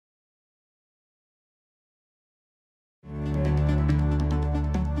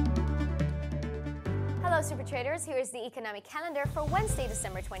Hello Super Traders, here is the economic calendar for Wednesday,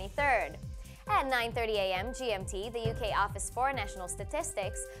 December 23rd. At 9:30 AM GMT, the UK Office for National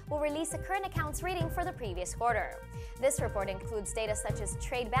Statistics will release a current accounts reading for the previous quarter. This report includes data such as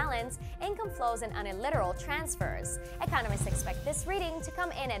trade balance, income flows, and unilateral transfers. Economists expect this reading to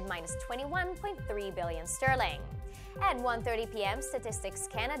come in at minus 21.3 billion sterling. At 1:30 p.m., Statistics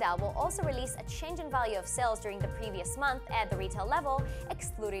Canada will also release a change in value of sales during the previous month at the retail level,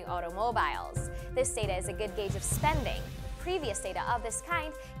 excluding automobiles. This data is a good gauge of spending. Previous data of this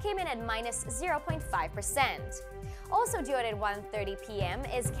kind came in at minus 0.5%. Also due at 1:30 p.m.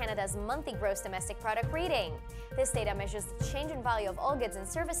 is Canada's monthly gross domestic product reading. This data measures the change in value of all goods and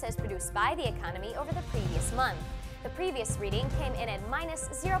services produced by the economy over the previous month. The previous reading came in at minus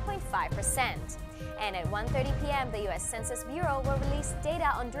 0.5%. And at 1:30 p.m., the US Census Bureau will release data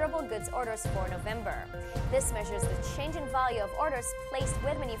on durable goods orders for November. This measures the change in value of orders placed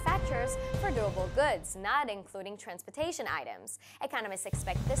with manufacturers for durable goods, not including transportation items. Economists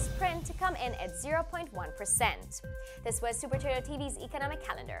expect this print to come in at 0.1%. This was SuperTraderTV's Economic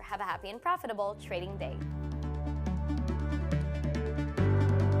Calendar. Have a happy and profitable trading day.